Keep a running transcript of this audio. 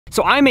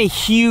So I'm a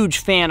huge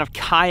fan of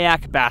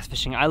kayak bass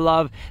fishing. I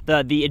love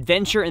the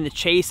adventure and the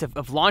chase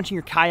of launching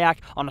your kayak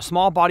on a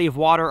small body of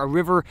water, a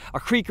river, a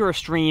creek, or a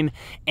stream,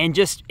 and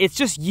it's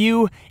just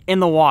you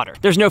in the water.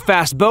 There's no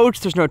fast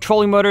boats, there's no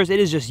trolling motors. It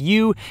is just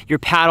you, your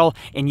paddle,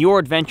 and your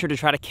adventure to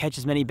try to catch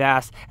as many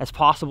bass as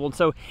possible. And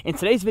so in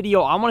today's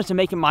video, I wanted to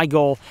make it my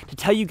goal to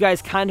tell you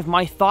guys kind of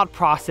my thought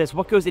process,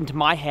 what goes into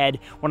my head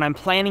when I'm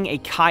planning a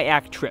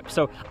kayak trip.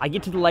 So I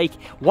get to the lake,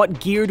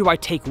 what gear do I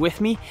take with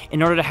me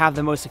in order to have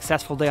the most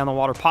successful day on the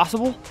water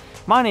possible?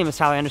 My name is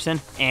Tyler Anderson,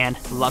 and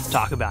let's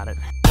talk about it.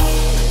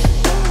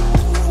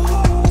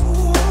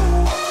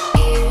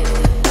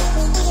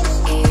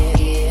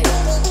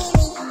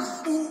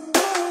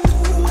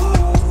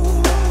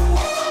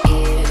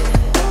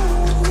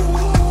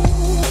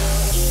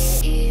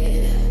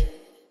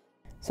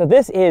 So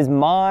this is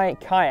my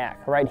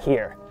kayak right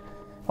here.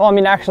 Well, I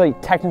mean, actually,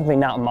 technically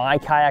not my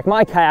kayak.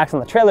 My kayak's on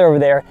the trailer over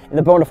there in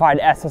the Bonafide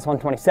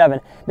SS127.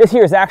 This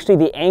here is actually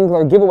the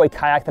angler giveaway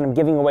kayak that I'm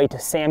giving away to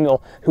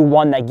Samuel, who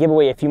won that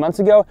giveaway a few months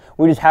ago.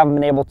 We just haven't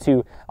been able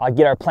to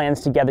get our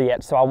plans together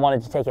yet, so I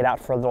wanted to take it out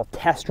for a little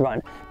test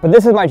run. But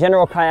this is my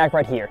general kayak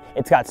right here.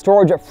 It's got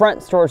storage up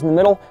front, storage in the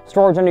middle,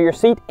 storage under your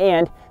seat,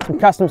 and some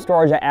custom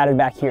storage I added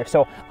back here.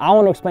 So I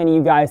want to explain to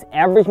you guys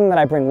everything that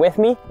I bring with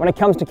me when it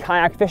comes to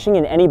kayak fishing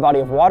in any body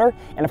of water.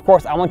 And of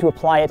course, I want to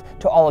apply it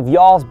to all of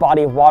y'all's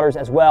body of waters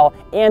as well,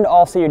 and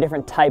also your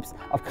different types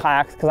of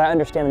kayaks, because I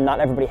understand that not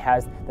everybody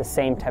has the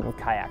same type of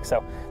kayak.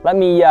 So let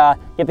me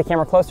get the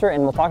camera closer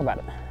and we'll talk about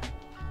it.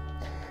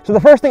 So the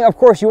first thing, of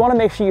course, you want to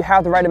make sure you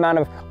have the right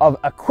amount of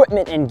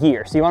equipment and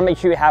gear. So you want to make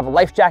sure you have a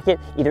life jacket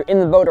either in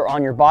the boat or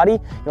on your body.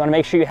 You want to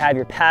make sure you have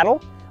your paddle,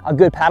 a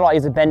good paddle. I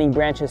use a Bending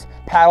Branches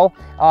paddle.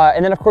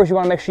 And then of course you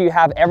want to make sure you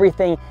have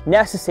everything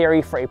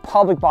necessary for a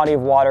public body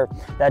of water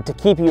to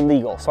keep you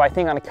legal. So I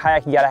think on a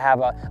kayak you got to have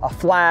a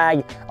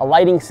flag, a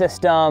lighting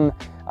system,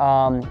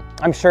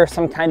 I'm sure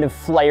some kind of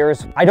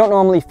flares. I don't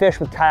normally fish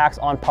with kayaks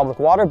on public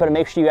water, but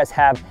make sure you guys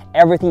have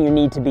everything you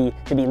need to be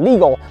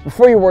legal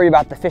before you worry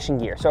about the fishing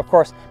gear. So of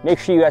course, make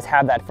sure you guys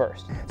have that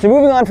first. So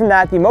moving on from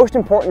that, the most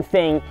important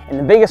thing and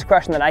the biggest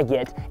question that I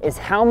get is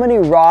how many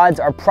rods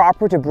are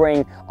proper to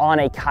bring on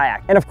a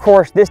kayak? And of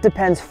course, this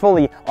depends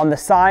fully on the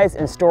size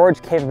and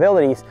storage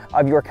capabilities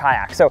of your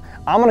kayak. So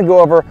I'm gonna go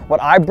over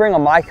what I bring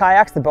on my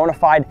kayaks, the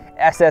Bonafide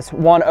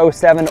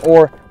SS107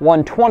 or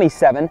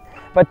 127.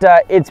 But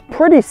it's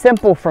pretty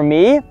simple for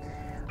me.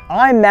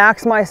 I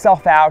max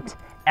myself out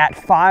at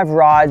 5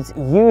 rods,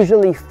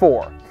 usually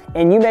 4.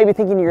 And you may be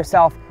thinking to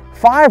yourself,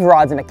 5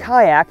 rods in a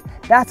kayak,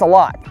 that's a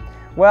lot.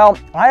 Well,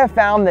 I have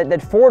found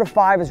that 4 to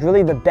 5 is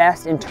really the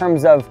best in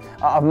terms of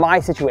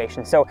my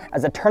situation. So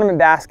as a tournament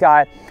bass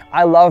guy,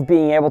 I love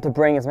being able to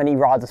bring as many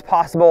rods as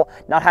possible,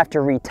 not have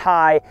to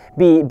retie,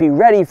 be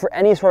ready for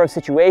any sort of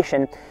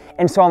situation.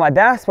 And so on my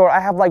bass boat, I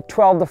have like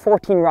 12 to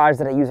 14 rods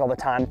that I use all the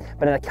time,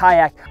 but in a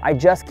kayak, I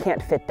just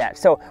can't fit that.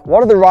 So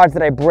what are the rods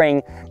that I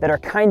bring that are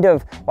kind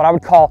of what I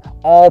would call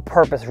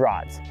all-purpose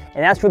rods?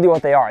 And that's really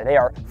what they are. They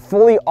are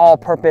fully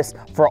all-purpose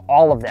for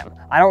all of them.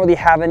 I don't really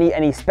have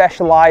any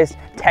specialized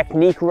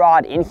technique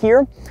rod in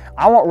here.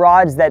 I want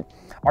rods that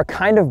are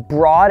kind of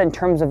broad in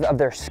terms of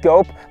their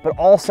scope, but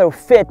also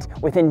fit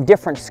within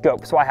different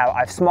scopes. So I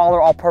have smaller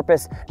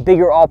all-purpose,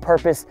 bigger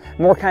all-purpose,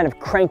 more kind of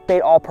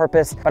crankbait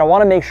all-purpose, but I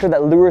wanna make sure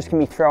that lures can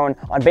be thrown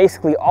on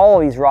basically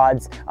all of these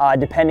rods,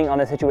 depending on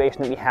the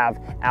situation that we have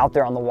out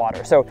there on the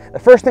water. So the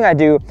first thing I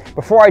do,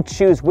 before I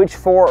choose which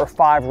 4 or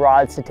 5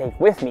 rods to take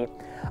with me,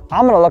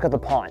 I'm gonna look at the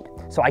pond.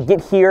 So I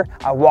get here,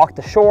 I walk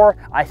the shore,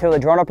 I throw the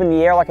drone up in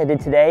the air like I did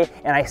today,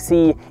 and I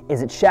see,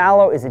 is it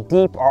shallow, is it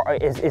deep, or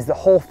is the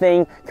whole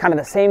thing kind of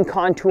the same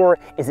contour,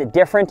 is it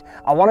different?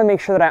 I wanna make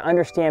sure that I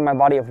understand my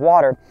body of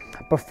water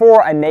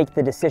before I make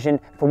the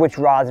decision for which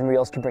rods and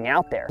reels to bring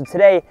out there. So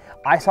today,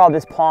 I saw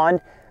this pond,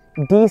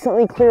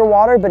 decently clear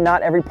water, but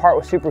not every part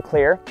was super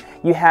clear.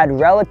 You had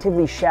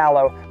relatively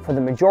shallow for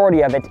the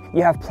majority of it.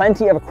 You have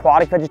plenty of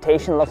aquatic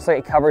vegetation. It looks like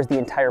it covers the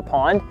entire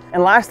pond.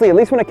 And lastly, at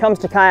least when it comes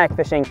to kayak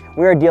fishing,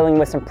 we are dealing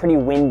with some pretty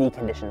windy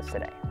conditions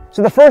today.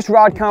 So the first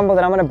rod combo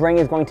that I'm gonna bring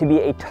is going to be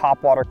a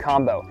topwater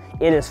combo.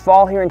 It is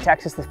fall here in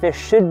Texas. The fish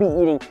should be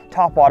eating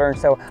topwater, and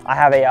so I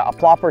have a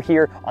plopper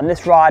here on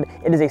this rod.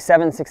 It is a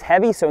 7/6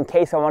 heavy, so in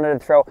case I wanted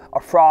to throw a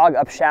frog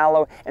up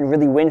shallow and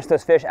really winch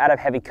those fish out of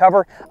heavy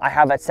cover, I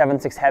have that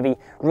 7/6 heavy.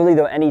 Really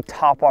though, any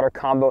topwater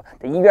combo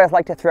that you guys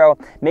like to throw,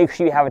 make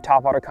sure you have a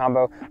topwater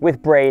combo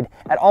with braid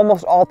at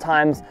almost all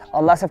times,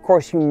 unless of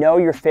course you know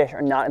your fish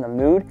are not in the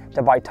mood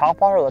to bite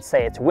topwater. Let's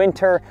say it's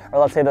winter, or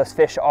let's say those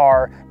fish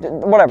are,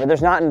 whatever,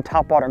 there's not in a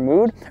topwater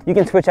mood. You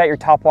can switch out your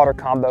topwater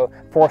combo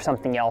for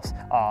something else,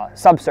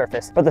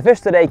 subsurface. But the fish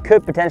today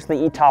could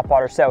potentially eat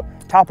topwater, so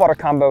topwater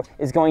combo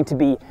is going to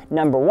be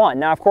number 1.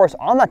 Now, of course,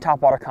 on that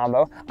topwater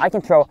combo, I can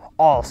throw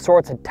all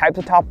sorts of types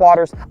of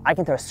topwaters. I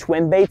can throw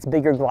swim baits,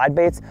 bigger glide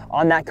baits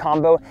on that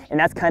combo, and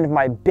that's kind of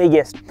my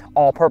biggest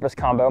all-purpose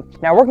combo.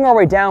 Now, working our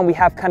way down, we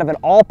have kind of an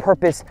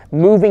all-purpose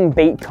moving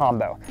bait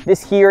combo.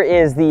 This here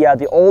is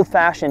the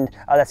old-fashioned,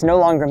 that's no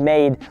longer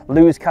made,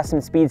 Lew's Custom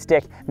Speed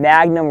Stick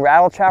Magnum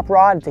rattle trap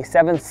rod. It's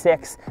a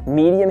 7.6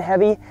 medium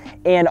heavy,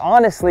 and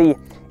honestly,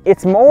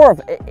 it's more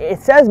of, it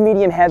says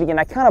medium heavy, and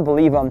I kind of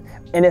believe them,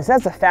 and it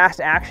says a fast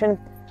action.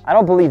 I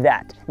don't believe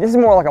that. This is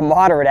more like a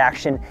moderate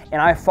action,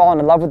 and I've fallen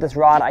in love with this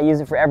rod. I use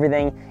it for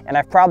everything, and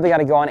I've probably got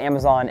to go on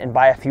Amazon and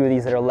buy a few of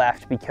these that are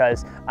left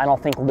because I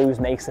don't think Lew's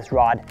makes this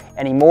rod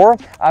anymore.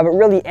 But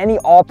really, any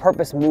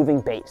all-purpose moving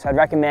bait. So I'd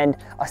recommend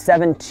a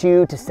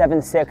 7.2 to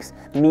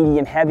 7.6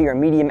 medium heavy or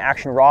medium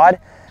action rod.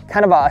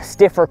 Kind of a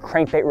stiffer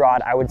crankbait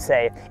rod, I would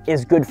say,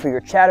 is good for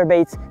your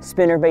chatterbaits,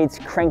 spinnerbaits,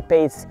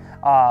 crankbaits,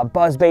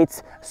 buzz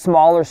baits,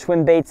 smaller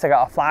swim baits like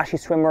a flashy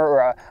swimmer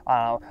or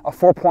a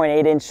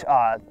 4.8 inch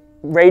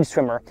rage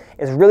swimmer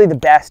is really the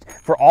best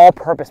for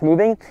all-purpose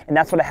moving, and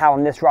that's what I have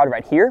on this rod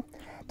right here.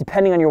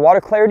 Depending on your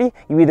water clarity,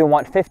 you either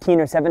want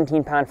 15 or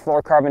 17 pound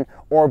fluorocarbon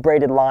or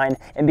braided line,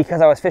 and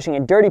because I was fishing a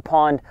dirty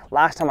pond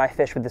last time I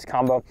fished with this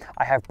combo,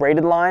 I have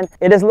braided line.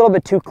 It is a little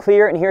bit too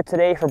clear in here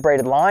today for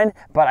braided line,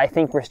 but I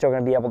think we're still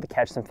going to be able to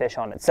catch some fish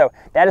on it. So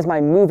that is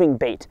my moving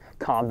bait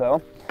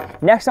combo.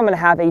 Next, I'm going to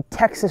have a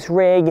Texas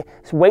rig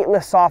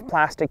weightless soft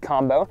plastic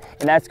combo,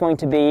 and that's going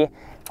to be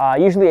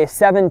usually a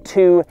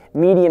 7.2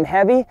 medium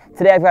heavy.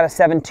 Today I've got a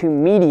 7.2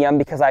 medium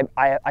because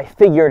I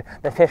figured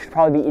the fish would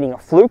probably be eating a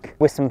fluke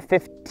with some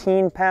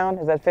 15 pound,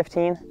 is that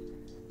 15?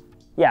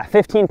 Yeah,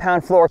 15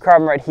 pound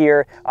fluorocarbon right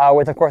here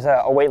with, of course,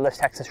 a weightless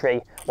Texas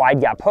rig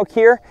wide gap hook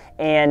here.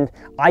 And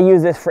I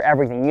use this for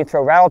everything. You can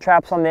throw rattle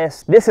traps on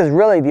this. This is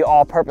really the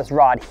all-purpose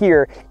rod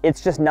here.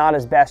 It's just not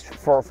as best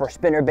for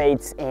spinner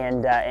baits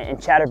and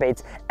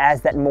chatterbaits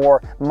as that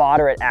more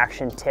moderate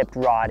action tipped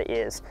rod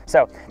is.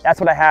 So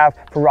that's what I have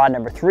for rod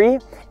number 3.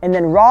 And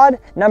then rod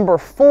number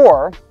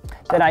 4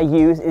 that I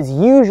use is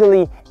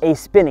usually a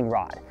spinning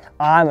rod.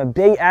 I'm a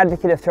big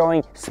advocate of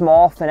throwing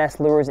small finesse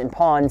lures in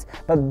ponds,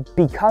 but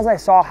because I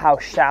saw how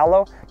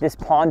shallow this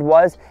pond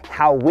was,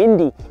 how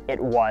windy it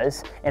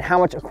was, and how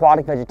much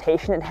aquatic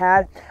vegetation it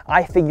had,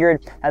 I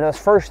figured that those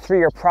first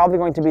 3 are probably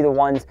going to be the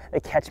ones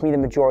that catch me the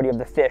majority of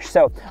the fish.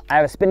 So I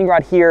have a spinning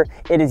rod here.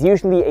 It is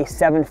usually a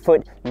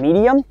 7-foot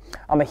medium.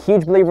 I'm a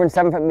huge believer in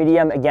 7-foot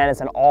medium. Again,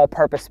 it's an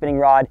all-purpose spinning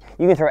rod.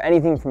 You can throw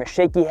anything from a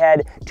shaky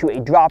head to a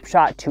drop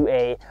shot to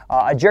a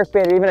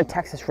jerkbait or even a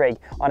Texas rig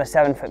on a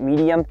 7-foot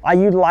medium. I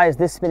utilize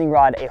this spinning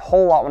rod a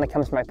whole lot when it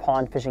comes to my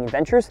pond fishing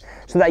adventures,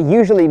 so that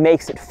usually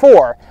makes it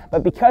 4.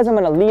 But because I'm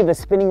going to leave the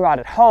spinning rod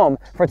at home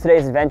for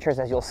today's adventures,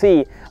 as you'll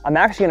see, I'm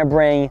actually going to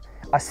bring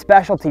a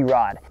specialty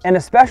rod. And a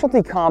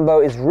specialty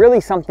combo is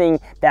really something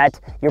that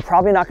you're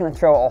probably not going to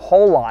throw a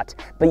whole lot,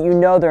 but you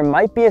know there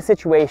might be a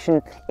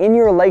situation in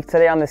your lake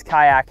today on this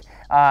kayak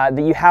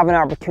that you have an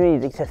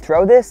opportunity to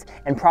throw this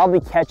and probably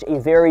catch a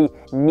very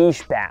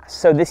niche bass.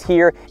 So this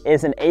here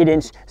is an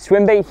 8-inch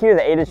swim bait here,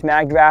 the 8-inch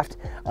mag draft.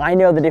 I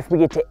know that if we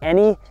get to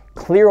any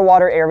clear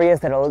water areas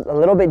that are a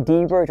little bit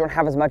deeper, don't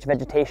have as much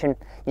vegetation,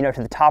 you know,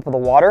 to the top of the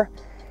water,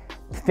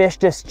 fish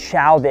just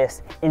chow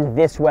this in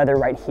this weather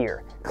right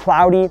here.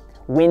 Cloudy,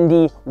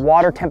 windy,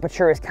 water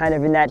temperature is kind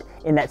of in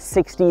that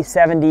 60,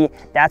 70.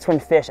 That's when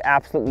fish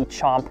absolutely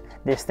chomp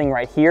this thing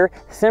right here.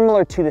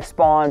 Similar to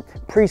the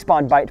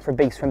pre-spawn bite for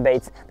big swim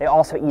baits, they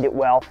also eat it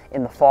well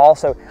in the fall.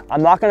 So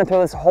I'm not going to throw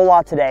this a whole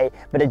lot today,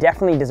 but it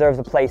definitely deserves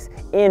a place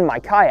in my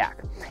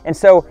kayak. And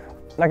so,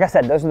 like I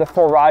said, those are the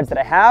 4 rods that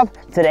I have.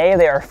 Today,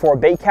 they are 4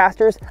 bait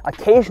casters.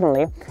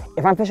 Occasionally,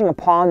 if I'm fishing a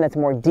pond that's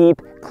more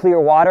deep, clear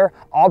water,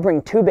 I'll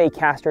bring 2 bait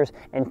casters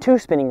and 2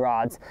 spinning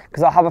rods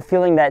because I'll have a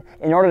feeling that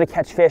in order to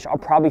catch fish, I'll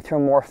probably throw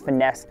more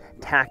finesse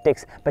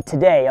tactics. But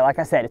today, like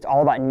I said, it's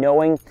all about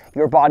knowing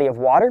your body of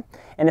water.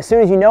 And as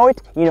soon as you know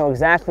it, you know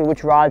exactly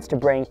which rods to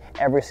bring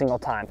every single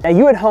time. Now,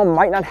 you at home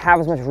might not have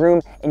as much room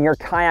in your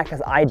kayak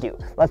as I do.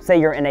 Let's say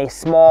you're in a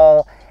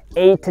small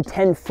 8 to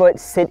 10 foot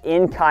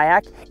sit-in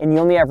kayak and you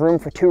only have room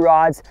for 2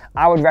 rods.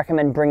 I would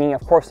recommend bringing,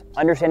 of course,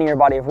 understanding your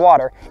body of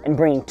water and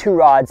bringing 2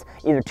 rods,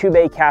 either 2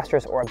 bait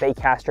casters or a bait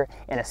caster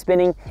and a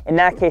spinning. In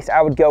that case,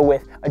 I would go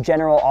with a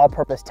general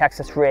all-purpose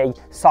Texas rig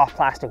soft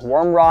plastic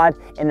worm rod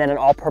and then an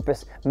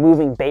all-purpose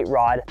moving bait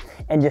rod.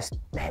 And just,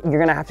 you're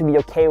gonna have to be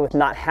okay with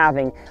not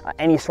having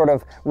any sort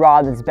of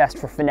rod that's best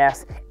for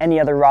finesse, any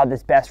other rod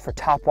that's best for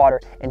top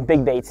water and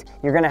big baits.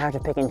 You're gonna have to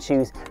pick and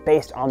choose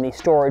based on the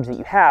storage that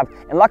you have.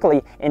 And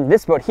luckily, in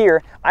this boat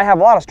here, I have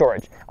a lot of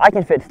storage. I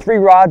can fit 3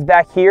 rods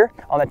back here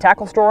on the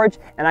tackle storage,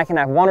 and I can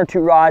have 1 or 2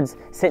 rods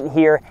sitting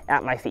here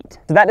at my feet.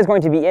 So that is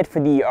going to be it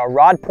for the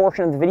rod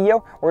portion of the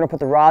video. We're gonna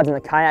put the rods in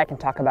the kayak and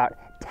talk about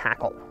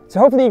tackle. So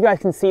hopefully you guys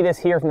can see this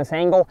here from this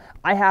angle.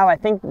 I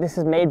think this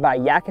is made by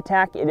Yak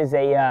Attack. It is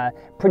a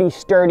pretty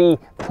sturdy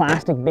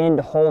plastic bin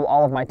to hold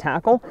all of my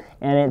tackle,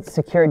 and it's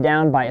secured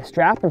down by a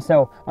strap. And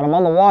so when I'm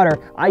on the water,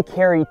 I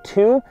carry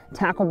 2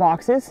 tackle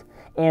boxes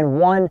and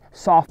 1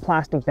 soft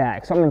plastic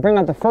bag. So I'm gonna bring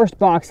out the first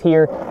box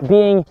here,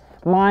 being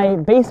my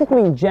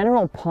basically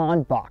general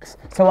pond box.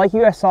 So like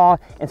you guys saw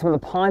in some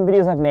of the pond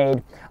videos I've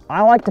made,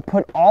 I like to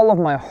put all of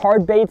my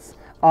hard baits,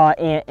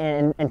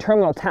 and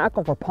terminal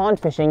tackle for pond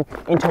fishing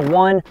into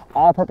one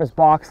all-purpose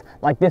box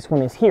like this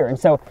one is here. And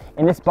so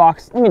in this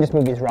box, let me just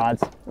move these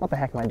rods. What the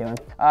heck am I doing?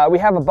 We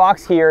have a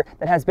box here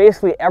that has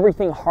basically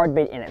everything hard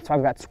bait in it. So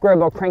I've got square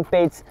bill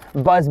crankbaits,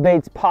 buzz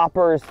baits,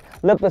 poppers,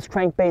 lipless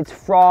crankbaits,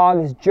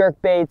 frogs,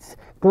 jerk baits,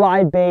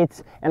 glide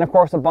baits, and of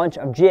course a bunch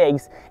of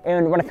jigs.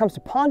 And when it comes to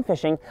pond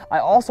fishing, I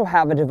also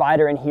have a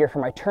divider in here for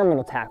my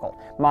terminal tackle,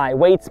 my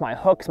weights, my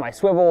hooks, my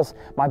swivels,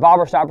 my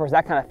bobber stoppers,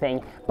 that kind of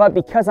thing. But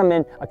because I'm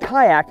in a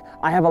kayak,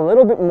 I have a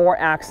little bit more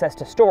access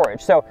to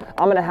storage. So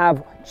I'm gonna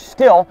have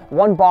still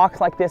one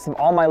box like this of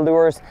all my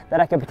lures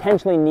that I could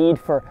potentially need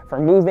for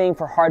moving,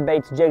 for hard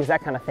baits, jigs,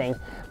 that kind of thing.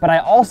 But I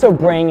also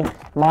bring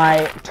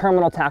my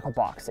terminal tackle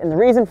box. And the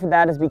reason for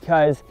that is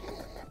because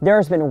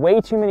there's been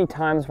way too many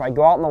times where I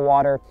go out in the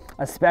water,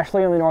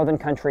 especially in the northern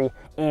country,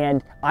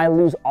 and I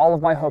lose all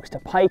of my hooks to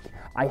pike.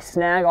 I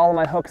snag all of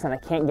my hooks and I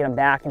can't get them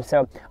back. And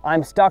so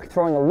I'm stuck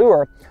throwing a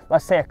lure,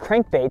 let's say a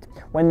crankbait,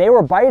 when they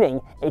were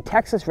biting a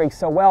Texas rig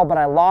so well, but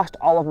I lost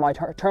all of my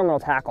terminal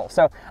tackle.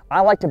 So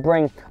I like to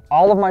bring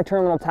all of my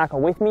terminal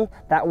tackle with me.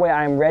 That way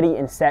I'm ready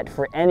and set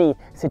for any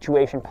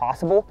situation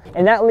possible.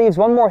 And that leaves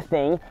one more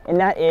thing, and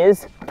that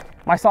is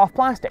my soft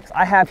plastics.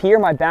 I have here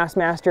my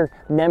Bassmaster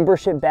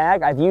membership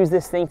bag. I've used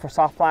this thing for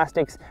soft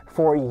plastics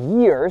for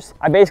years.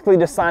 I basically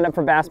just signed up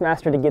for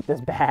Bassmaster to get this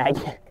bag.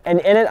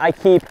 And in it I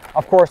keep,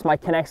 of course, my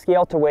Connect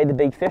scale to weigh the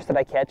big fish that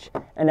I catch,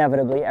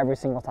 inevitably, every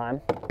single time,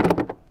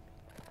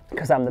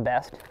 because I'm the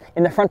best.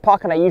 In the front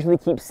pocket I usually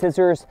keep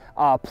scissors,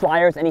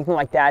 pliers, anything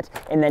like that.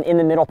 And then in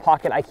the middle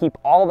pocket I keep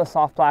all of the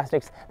soft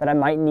plastics that I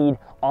might need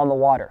on the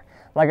water.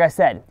 Like I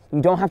said,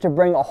 you don't have to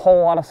bring a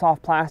whole lot of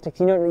soft plastics.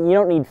 You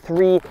don't need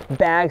 3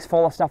 bags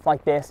full of stuff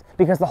like this,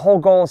 because the whole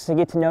goal is to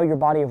get to know your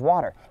body of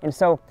water. And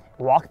so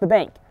walk the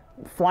bank,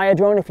 fly a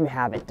drone if you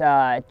haven't,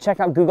 check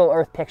out Google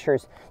Earth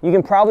pictures. You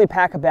can probably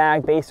pack a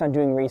bag based on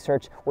doing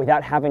research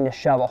without having to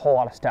shove a whole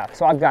lot of stuff.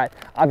 So I've got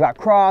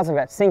craws, I've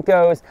got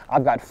Cincos,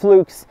 I've got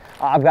flukes,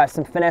 I've got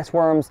some finesse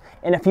worms,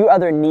 and a few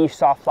other niche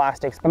soft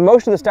plastics. But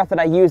most of the stuff that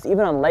I use,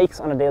 even on lakes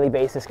on a daily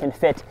basis, can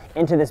fit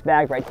into this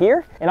bag right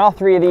here. And all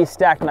 3 of these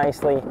stack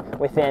nicely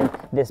within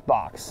this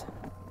box.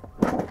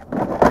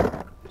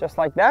 Just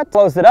like that,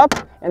 close it up,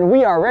 and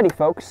we are ready,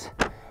 folks,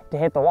 to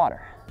hit the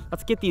water.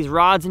 Let's get these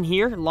rods in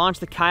here, launch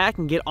the kayak,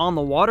 and get on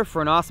the water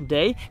for an awesome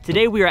day.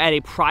 Today we are at a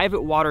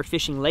private water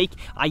fishing lake.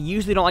 I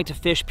usually don't like to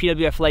fish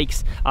PWF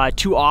lakes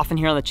too often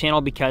here on the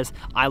channel because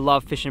I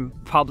love fishing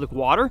public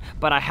water,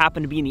 but I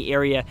happen to be in the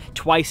area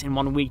twice in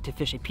 1 week to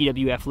fish a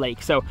PWF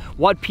lake. So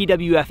what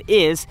PWF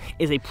is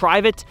a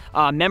private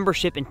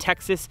membership in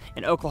Texas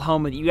and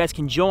Oklahoma that you guys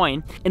can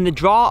join. And the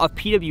draw of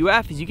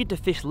PWF is you get to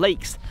fish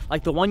lakes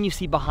like the one you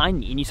see behind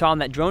me and you saw in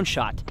that drone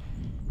shot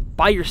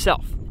by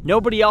yourself.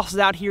 Nobody else is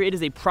out here. It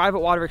is a private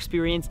water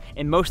experience,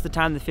 and most of the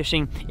time the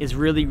fishing is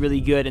really,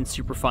 really good and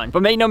super fun.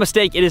 But make no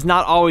mistake, it is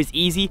not always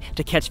easy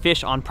to catch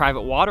fish on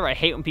private water. I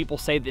hate when people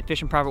say that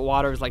fishing private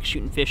water is like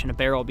shooting fish in a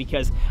barrel,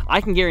 because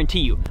I can guarantee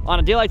you, on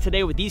a day like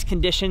today with these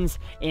conditions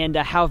and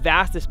how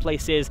vast this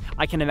place is,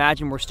 I can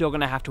imagine we're still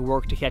gonna have to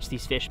work to catch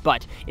these fish.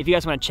 But if you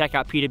guys wanna check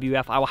out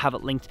PWF, I will have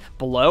it linked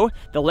below.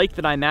 The lake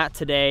that I'm at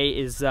today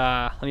is,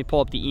 let me pull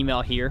up the email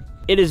here.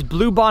 It is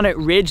Bluebonnet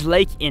Ridge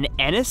Lake in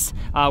Ennis,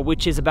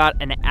 which is about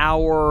an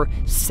hour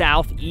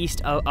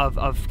southeast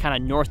of kind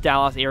of North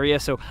Dallas area.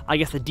 So I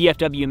guess the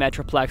DFW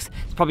Metroplex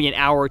is probably an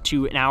hour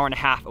to an hour and a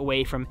half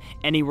away from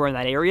anywhere in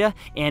that area.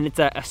 And it's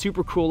a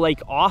super cool lake,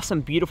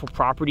 awesome, beautiful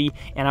property,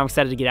 and I'm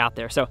excited to get out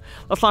there. So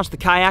let's launch the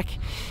kayak,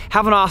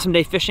 have an awesome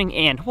day fishing,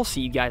 and we'll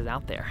see you guys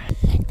out there.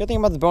 Good thing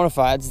about the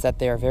Bonafides is that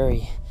they are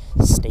very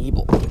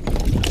stable.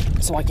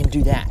 So I can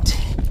do that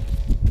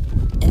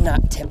and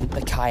not tip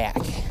the kayak.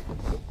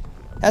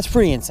 That's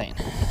pretty insane.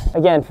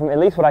 Again, from at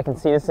least what I can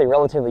see, this is a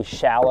relatively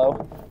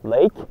shallow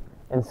lake.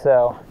 And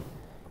so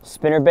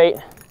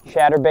spinnerbait,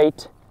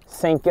 chatterbait,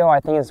 Cinco, I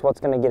think is what's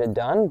gonna get it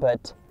done.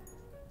 But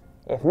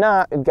if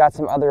not, we've got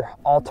some other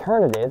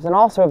alternatives. And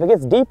also if it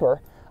gets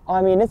deeper,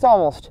 I mean, it's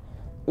almost,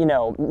 you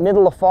know,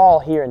 middle of fall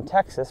here in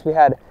Texas. We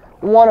had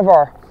one of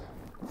our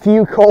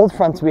few cold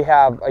fronts we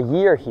have a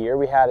year here.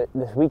 We had it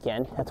this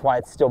weekend. That's why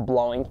it's still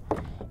blowing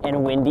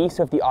and windy.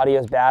 So if the audio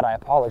is bad, I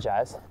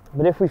apologize.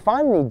 But if we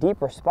find any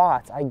deeper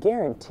spots, I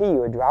guarantee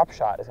you a drop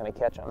shot is going to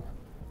catch them.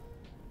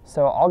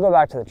 So I'll go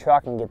back to the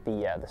truck and get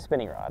the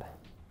spinning rod.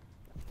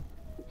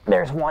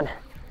 There's one.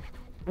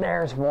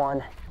 There's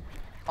one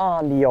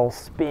on the old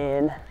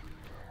spin,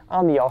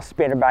 on the old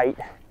spinnerbait.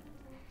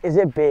 Is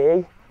it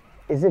big?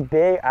 Is it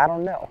big? I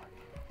don't know.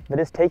 But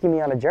it's taking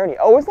me on a journey.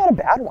 Oh, it's not a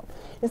bad one.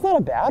 It's not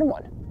a bad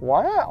one.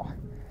 Wow.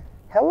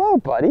 Hello,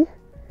 buddy.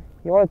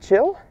 You want to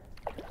chill?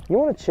 You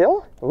want to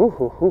chill? Ooh,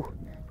 ooh, ooh.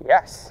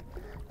 Yes.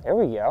 There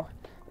we go.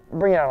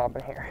 Bring it on up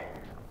in here.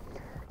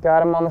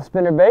 Got him on the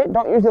spinnerbait.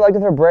 Don't usually like to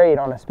throw braid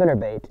on a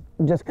spinnerbait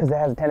just because it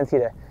has a tendency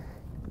to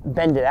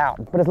bend it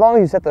out. But as long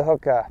as you set the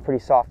hook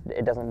pretty soft,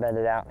 it doesn't bend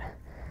it out.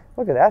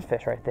 Look at that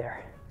fish right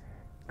there.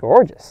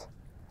 Gorgeous.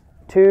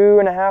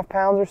 2.5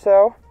 pounds or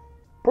so.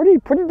 Pretty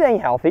dang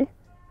healthy.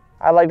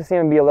 I'd like to see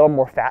him be a little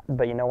more fat,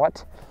 but you know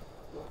what?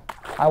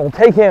 I will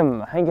take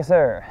him. Thank you,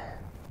 sir.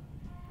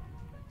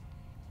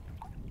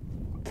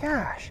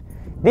 Gosh,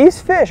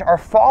 these fish are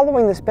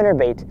following the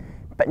spinnerbait,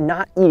 but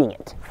not eating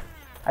it.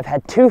 I've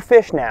had 2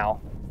 fish now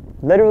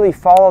literally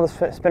follow the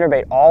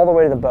spinnerbait all the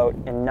way to the boat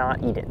and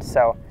not eat it.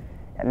 So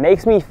it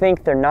makes me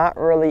think they're not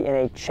really in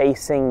a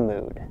chasing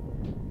mood.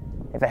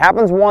 If it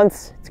happens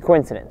once, it's a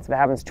coincidence. If it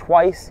happens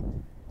twice,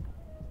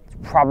 it's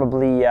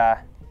probably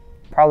a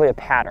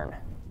pattern.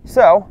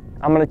 So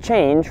I'm gonna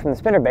change from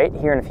the spinnerbait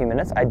here in a few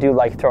minutes. I do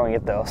like throwing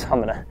it though, so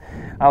I'm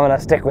gonna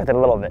stick with it a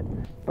little bit.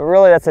 But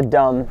really, that's a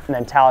dumb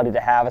mentality to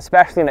have,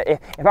 especially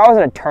if I was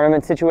in a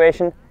tournament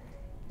situation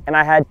and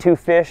I had 2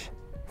 fish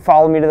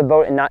follow me to the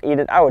boat and not eat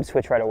it, I would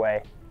switch right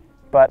away.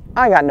 But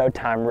I got no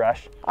time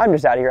rush. I'm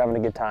just out here having a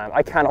good time.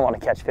 I kind of want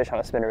to catch fish on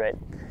a spinnerbait.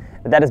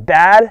 If that is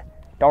bad,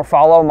 don't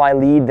follow my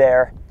lead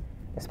there,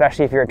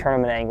 especially if you're a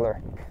tournament angler.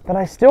 But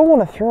I still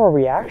want to throw a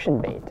reaction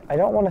bait. I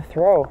don't want to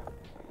throw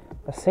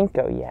a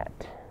Cinco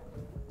yet.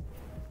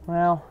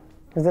 Well,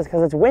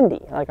 because it's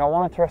windy. Like, I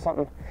want to throw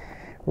something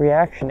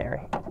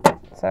reactionary.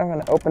 So I'm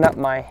going to open up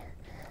my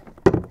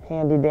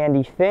handy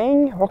dandy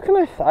thing. What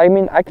can I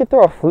mean, I could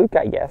throw a fluke,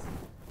 I guess.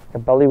 A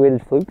belly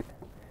weighted fluke.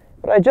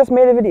 But I just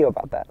made a video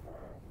about that.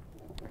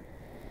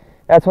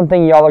 That's one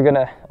thing y'all are going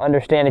to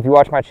understand if you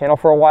watch my channel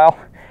for a while.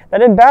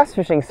 That in bass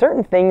fishing,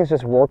 certain things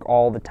just work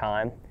all the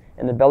time.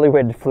 And the belly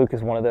weighted fluke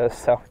is one of those.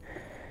 So,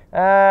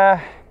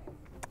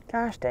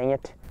 gosh dang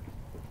it.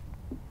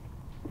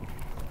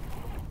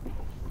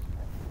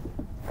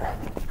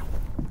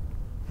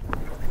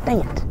 Dang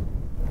it.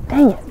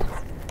 Dang it.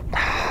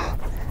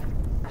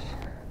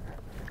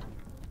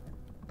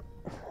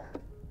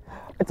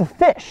 It's a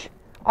fish.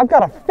 I've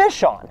got a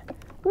fish on.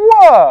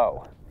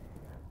 Whoa!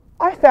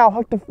 I foul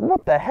hooked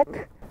what the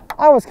heck?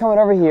 I was coming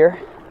over here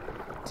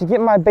to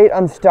get my bait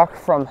unstuck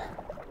from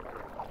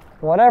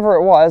whatever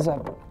it was,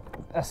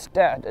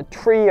 a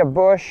tree, a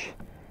bush,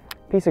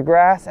 piece of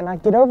grass, and I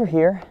get over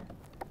here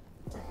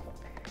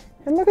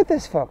and look at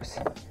this, folks.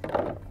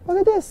 Look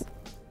at this.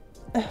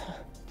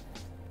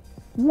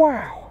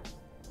 Wow.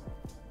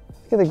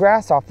 Get the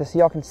grass off this so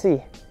y'all can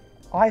see.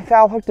 I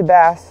foul hooked a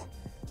bass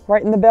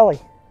right in the belly.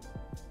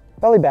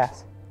 Belly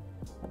bass.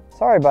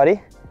 Sorry,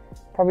 buddy.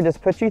 Probably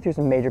just put you through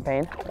some major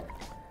pain.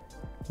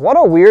 What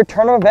a weird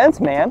turn of events,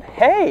 man.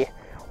 Hey,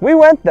 we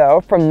went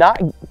though from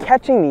not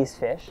catching these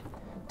fish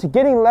to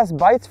getting less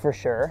bites for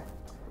sure,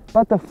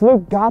 but the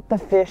fluke got the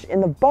fish in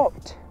the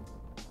boat.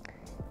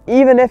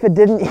 Even if it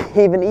didn't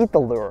even eat the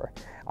lure.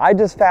 I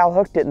just foul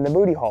hooked it in the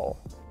booty hole.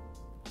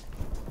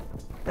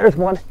 There's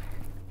one.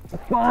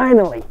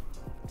 Finally.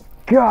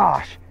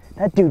 Gosh,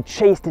 that dude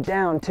chased it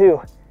down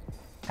too.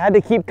 Had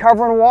to keep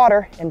covering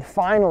water, and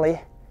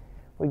finally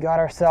we got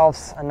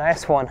ourselves a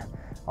nice one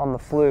on the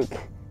fluke.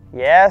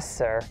 Yes,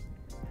 sir.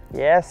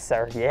 Yes,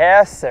 sir.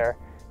 Yes, sir.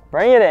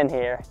 Bring it in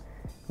here.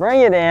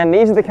 Bring it in.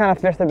 These are the kind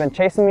of fish that have been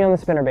chasing me on the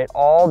spinnerbait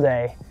all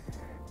day.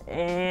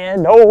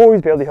 And oh,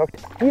 he's barely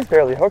hooked. He's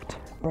barely hooked.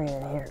 Bring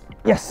it in here.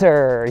 Yes,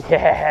 sir.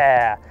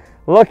 Yeah.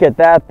 Look at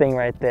that thing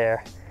right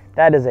there.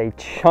 That is a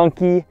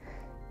chunky,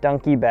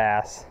 dunky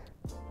bass.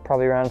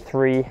 Probably around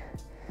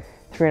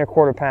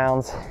 3.25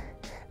 pounds.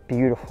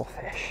 Beautiful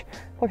fish.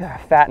 Look at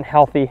how fat and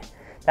healthy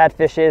that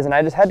fish is. And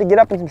I just had to get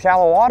up in some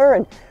shallow water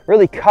and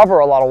really cover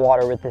a lot of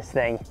water with this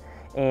thing.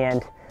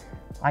 And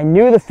I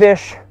knew the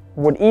fish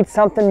would eat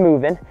something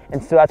moving,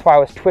 and so that's why I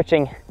was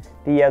twitching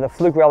the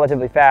fluke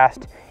relatively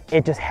fast.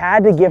 It just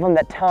had to give them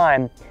that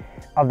time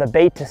of the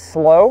bait to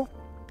slow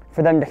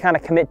for them to kind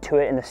of commit to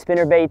it. And the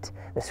spinnerbait,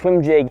 the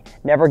swim jig,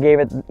 never gave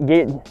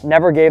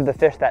the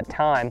fish that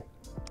time,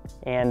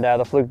 and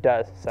the fluke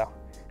does. So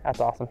that's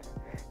awesome.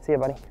 See ya,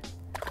 buddy.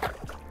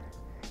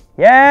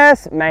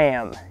 Yes,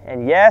 ma'am,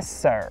 and yes,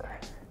 sir.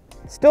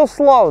 Still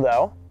slow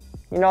though.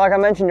 You know, like I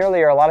mentioned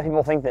earlier, a lot of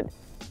people think that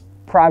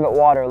private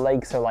water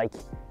lakes are like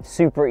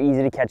super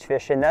easy to catch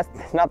fish in.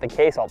 That's not the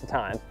case all the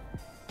time.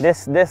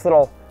 This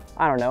little,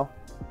 I don't know,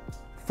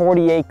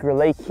 40-acre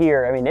lake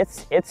here, I mean,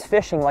 it's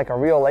fishing like a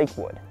real lake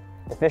would.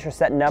 The fish are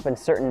setting up in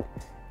certain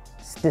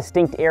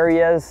distinct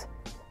areas.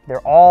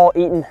 They're all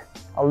eating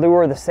a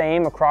lure the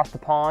same across the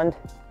pond,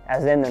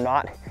 as in they're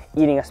not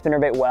eating a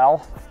spinnerbait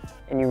well.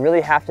 And you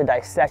really have to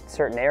dissect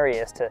certain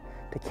areas to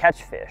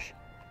catch fish.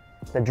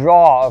 The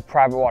draw of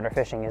private water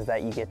fishing is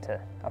that you get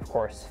to, of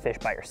course, fish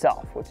by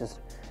yourself, which is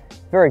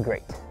very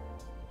great.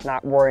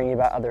 Not worrying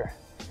about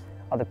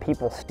other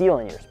people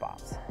stealing your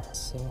spots.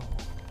 So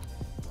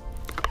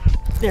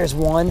there's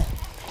one.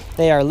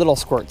 They are little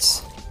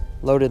squirts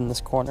loaded in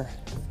this corner,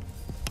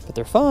 but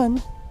they're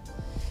fun.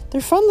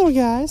 They're fun little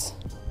guys.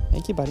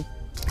 Thank you, buddy.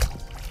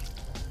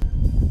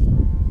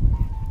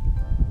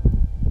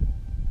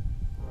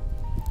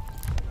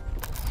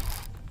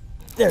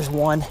 There's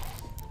one.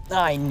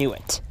 I knew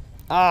it.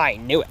 I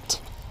knew it.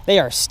 They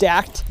are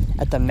stacked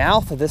at the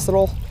mouth of this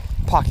little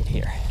pocket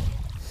here.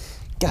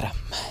 Got him.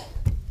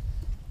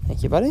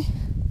 Thank you, buddy.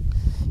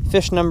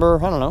 Fish number,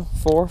 I don't know,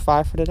 4 or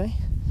 5 for today.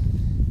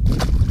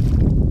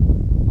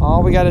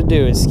 All we got to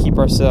do is keep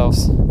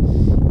ourselves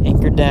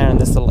anchored down in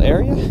this little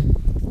area,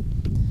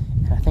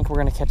 and I think we're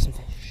going to catch some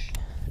fish.